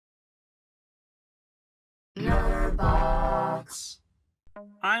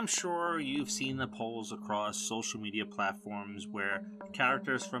I'm sure you've seen the polls across social media platforms where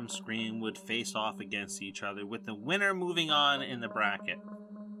characters from Scream would face off against each other, with the winner moving on in the bracket.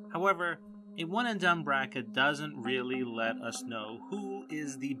 However, a one-and-done bracket doesn't really let us know who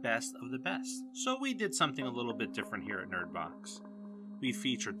is the best of the best, so we did something a little bit different here at Nerdbox. We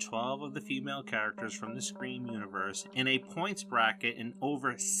featured 12 of the female characters from the Scream universe in a points bracket in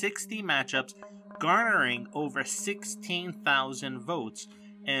over 60 matchups, garnering over 16,000 votes,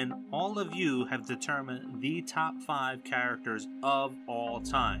 and all of you have determined the top 5 characters of all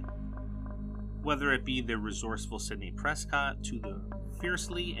time. Whether it be the resourceful Sidney Prescott, to the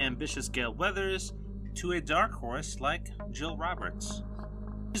fiercely ambitious Gale Weathers, to a dark horse like Jill Roberts.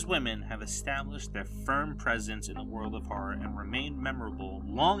 These women have established their firm presence in the world of horror and remained memorable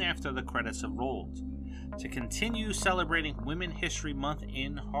long after the credits have rolled. To continue celebrating Women History Month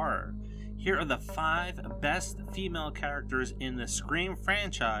in horror, here are the 5 best female characters in the Scream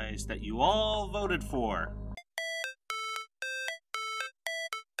franchise that you all voted for.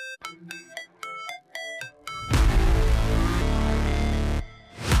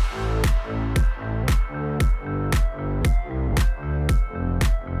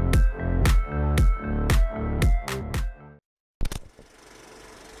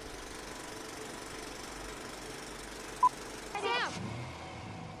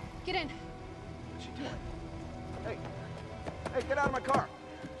 Get in. What's she doing? Hey, get out of my car.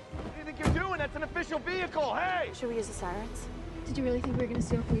 What do you think you're doing? That's an official vehicle. Hey! Should we use the sirens? Did you really think we were gonna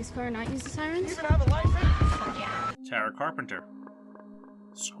steal a police car and not use the Do sirens? you even have a license? Fuck yeah. Tara Carpenter.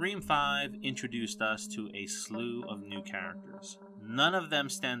 Scream 5 introduced us to a slew of new characters. None of them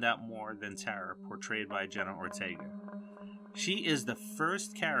stand out more than Tara, portrayed by Jenna Ortega. She is the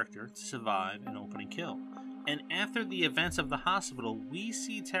first character to survive an opening kill. And after the events of the hospital, we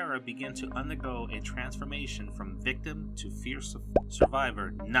see Tara begin to undergo a transformation from victim to fierce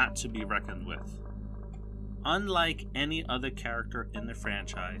survivor not to be reckoned with. Unlike any other character in the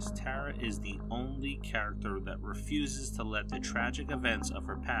franchise, Tara is the only character that refuses to let the tragic events of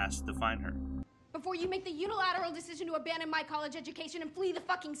her past define her. Before you make the unilateral decision to abandon my college education and flee the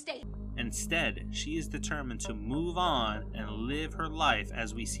fucking state. Instead, she is determined to move on and live her life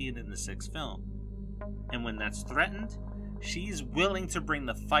as we see it in the 6th film. And when that's threatened, she's willing to bring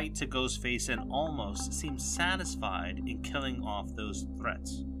the fight to Ghostface and almost seems satisfied in killing off those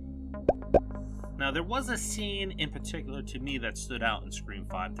threats. Now, there was a scene in particular to me that stood out in Scream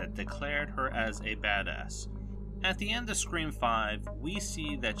 5 that declared her as a badass. At the end of Scream 5, we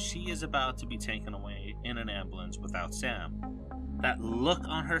see that she is about to be taken away in an ambulance without Sam. That look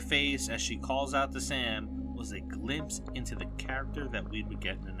on her face as she calls out to Sam was a glimpse into the character that we would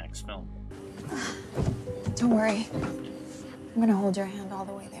get in the next film. Don't worry. I'm gonna hold your hand all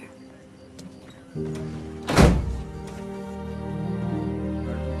the way there.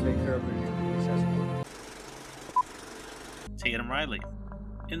 Take care of her. Tatum Riley.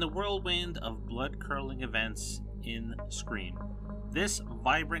 In the whirlwind of blood-curdling events in Scream, this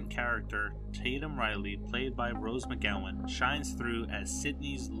vibrant character, Tatum Riley, played by Rose McGowan, shines through as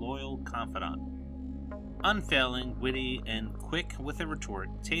Sidney's loyal confidant. Unfailing, witty, and quick with a retort,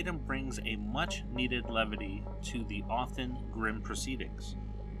 Tatum brings a much-needed levity to the often grim proceedings.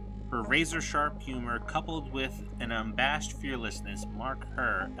 Her razor-sharp humor, coupled with an unabashed fearlessness, mark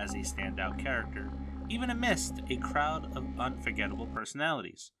her as a standout character, even amidst a crowd of unforgettable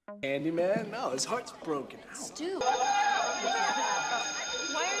personalities. Andy, man, no, his heart's broken. Stu. Why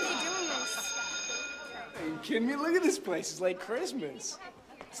are they doing this? Are you kidding me? Look at this place. It's like Christmas.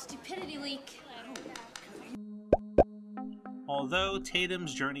 Stupidity leak. Although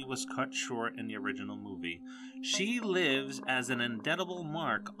Tatum's journey was cut short in the original movie, she lives as an indelible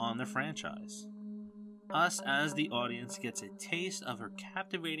mark on the franchise. Us as the audience gets a taste of her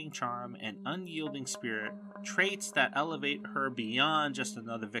captivating charm and unyielding spirit, traits that elevate her beyond just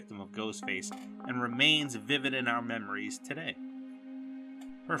another victim of Ghostface and remains vivid in our memories today.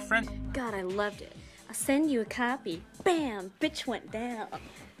 Her friend... God, I loved it. I'll send you a copy. Bam! Bitch went down.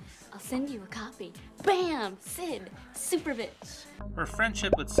 I'll send you a copy. Bam! Sid, super bitch. Her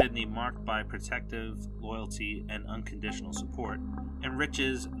friendship with Sidney, marked by protective loyalty and unconditional support,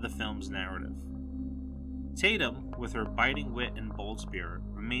 enriches the film's narrative. Tatum, with her biting wit and bold spirit,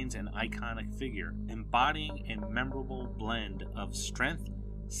 remains an iconic figure, embodying a memorable blend of strength,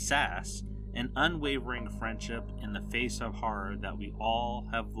 sass, and unwavering friendship in the face of horror that we all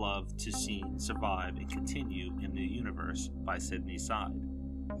have loved to see survive and continue in the universe by Sidney's side.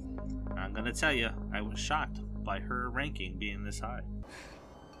 I'm gonna tell you, I was shocked by her ranking being this high.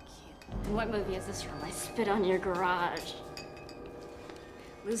 And what movie is this from? I spit on your garage.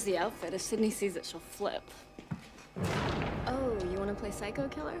 Lose the outfit. If Sidney sees it, she'll flip. Oh, you want to play psycho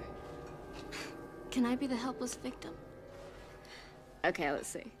killer? Can I be the helpless victim? Okay, let's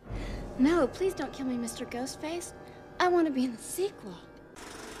see. No, please don't kill me, Mr. Ghostface. I want to be in the sequel.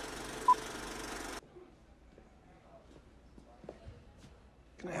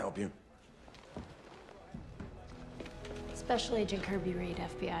 Can I help you? Special Agent Kirby Reed,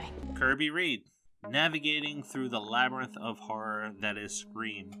 FBI. Kirby Reed, navigating through the labyrinth of horror that is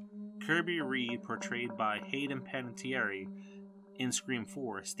Scream. Kirby Reed, portrayed by Hayden Panettiere in Scream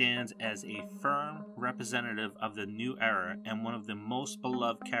 4, stands as a firm representative of the new era and one of the most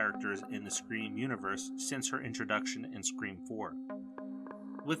beloved characters in the Scream universe since her introduction in Scream 4.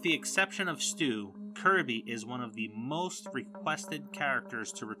 With the exception of Stu, Kirby is one of the most requested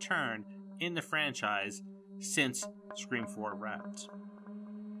characters to return in the franchise since Scream 4 wrapped.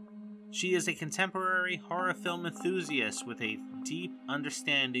 She is a contemporary horror film enthusiast with a deep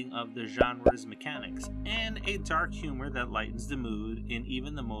understanding of the genre's mechanics and a dark humor that lightens the mood in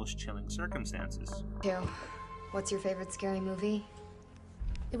even the most chilling circumstances. What's your favorite scary movie?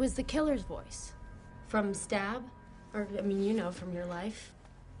 It was the killer's voice. From Stab, or, I mean, you know, from your life.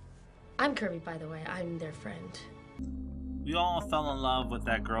 I'm Kirby, by the way. I'm their friend. We all fell in love with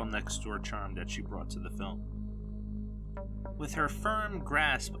that girl next door charm that she brought to the film. With her firm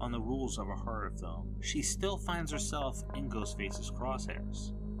grasp on the rules of a horror film, she still finds herself in Ghostface's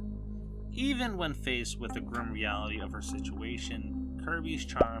crosshairs. Even when faced with the grim reality of her situation, Kirby's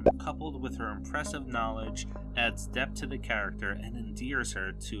charm, coupled with her impressive knowledge, adds depth to the character and endears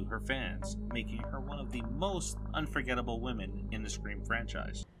her to her fans, making her one of the most unforgettable women in the Scream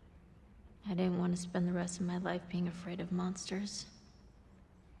franchise. I didn't want to spend the rest of my life being afraid of monsters.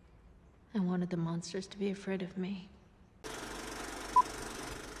 I wanted the monsters to be afraid of me.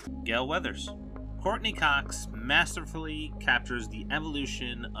 Gale Weathers. Courtney Cox masterfully captures the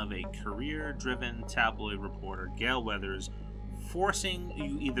evolution of a career-driven tabloid reporter, Gale Weathers, forcing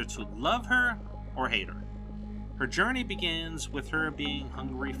you either to love her or hate her. Her journey begins with her being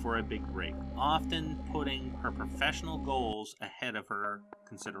hungry for a big break, often putting her professional goals ahead of her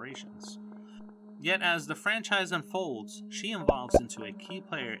considerations. Yet as the franchise unfolds, she evolves into a key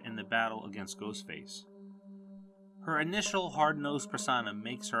player in the battle against Ghostface. Her initial hard-nosed persona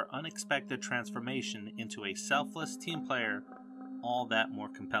makes her unexpected transformation into a selfless team player all that more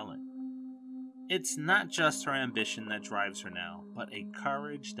compelling. It's not just her ambition that drives her now, but a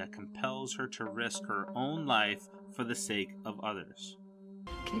courage that compels her to risk her own life for the sake of others.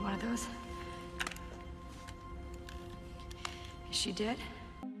 Can you one of those? Is she dead?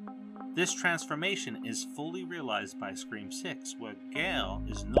 This transformation is fully realized by Scream 6, where Gale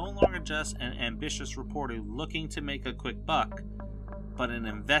is no longer just an ambitious reporter looking to make a quick buck, but an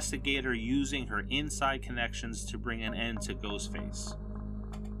investigator using her inside connections to bring an end to Ghostface.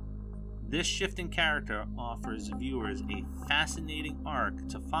 This shift in character offers viewers a fascinating arc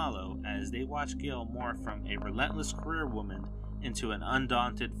to follow as they watch Gale morph from a relentless career woman into an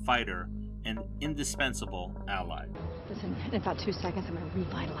undaunted fighter and indispensable ally. Listen, in about 2 seconds, I'm going to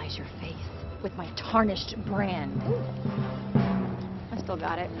revitalize your face with my tarnished brand. I still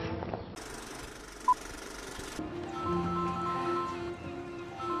got it.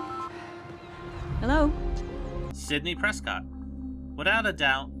 Hello? Sidney Prescott. Without a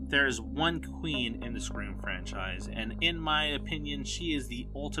doubt, there is one queen in the Scream franchise, and in my opinion, she is the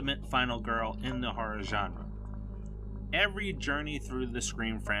ultimate final girl in the horror genre. Every journey through the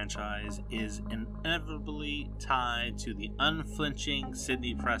Scream franchise is inevitably tied to the unflinching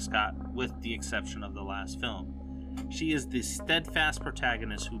Sidney Prescott, with the exception of the last film. She is the steadfast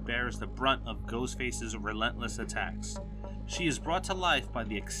protagonist who bears the brunt of Ghostface's relentless attacks. She is brought to life by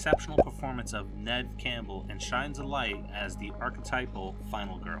the exceptional performance of Neve Campbell and shines a light as the archetypal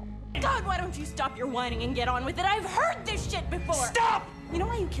final girl. God, why don't you stop your whining and get on with it? I've heard this shit before! Stop! You know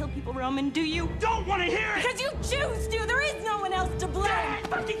why you kill people, Roman, do you? Don't want to hear it! Because you choose to! There is no one else to blame! God,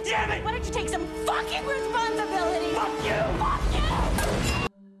 fucking damn it! Why don't you take some fucking responsibility? Fuck you! Fuck you!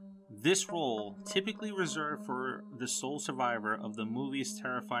 This role, typically reserved for the sole survivor of the movie's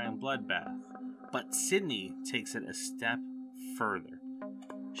terrifying bloodbath, but Sidney takes it a step further.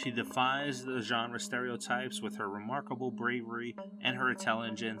 She defies the genre stereotypes with her remarkable bravery and her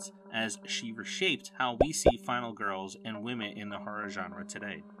intelligence as she reshaped how we see final girls and women in the horror genre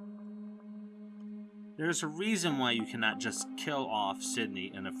today. There's a reason why you cannot just kill off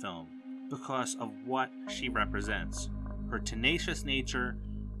Sidney in a film, because of what she represents. Her tenacious nature,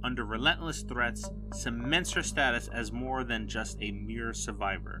 under relentless threats, cements her status as more than just a mere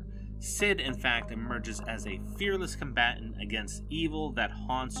survivor. Sid, in fact, emerges as a fearless combatant against evil that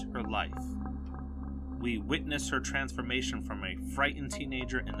haunts her life. We witness her transformation from a frightened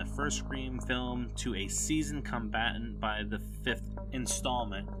teenager in the first Scream film to a seasoned combatant by the 5th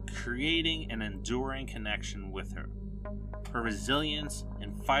installment, creating an enduring connection with her. Her resilience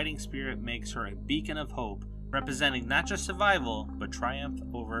and fighting spirit makes her a beacon of hope, representing not just survival, but triumph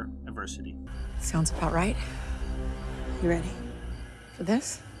over adversity. Sounds about right. You ready for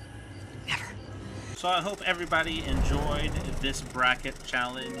this? Never. So I hope everybody enjoyed this bracket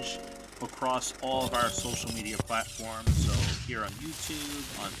challenge across all of our social media platforms. So here on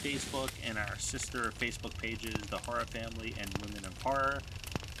YouTube, on Facebook, and our sister Facebook pages, The Horror Family and Women of Horror.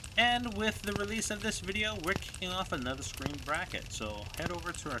 And with the release of this video, we're kicking off another Scream bracket. So head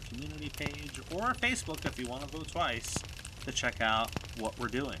over to our community page or Facebook if you want to vote twice to check out what we're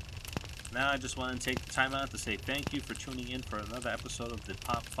doing. Now I just want to take the time out to say thank you for tuning in for another episode of the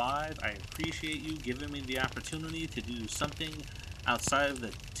Top 5. I appreciate you giving me the opportunity to do something outside of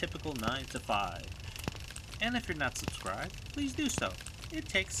the typical 9 to 5. And if you're not subscribed, please do so. It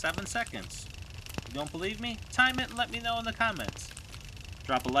takes 7 seconds. If you don't believe me? Time it and let me know in the comments.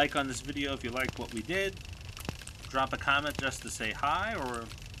 Drop a like on this video if you liked what we did. Drop a comment just to say hi, or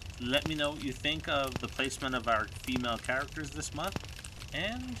let me know what you think of the placement of our female characters this month.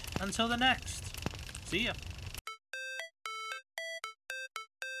 And until the next, see ya.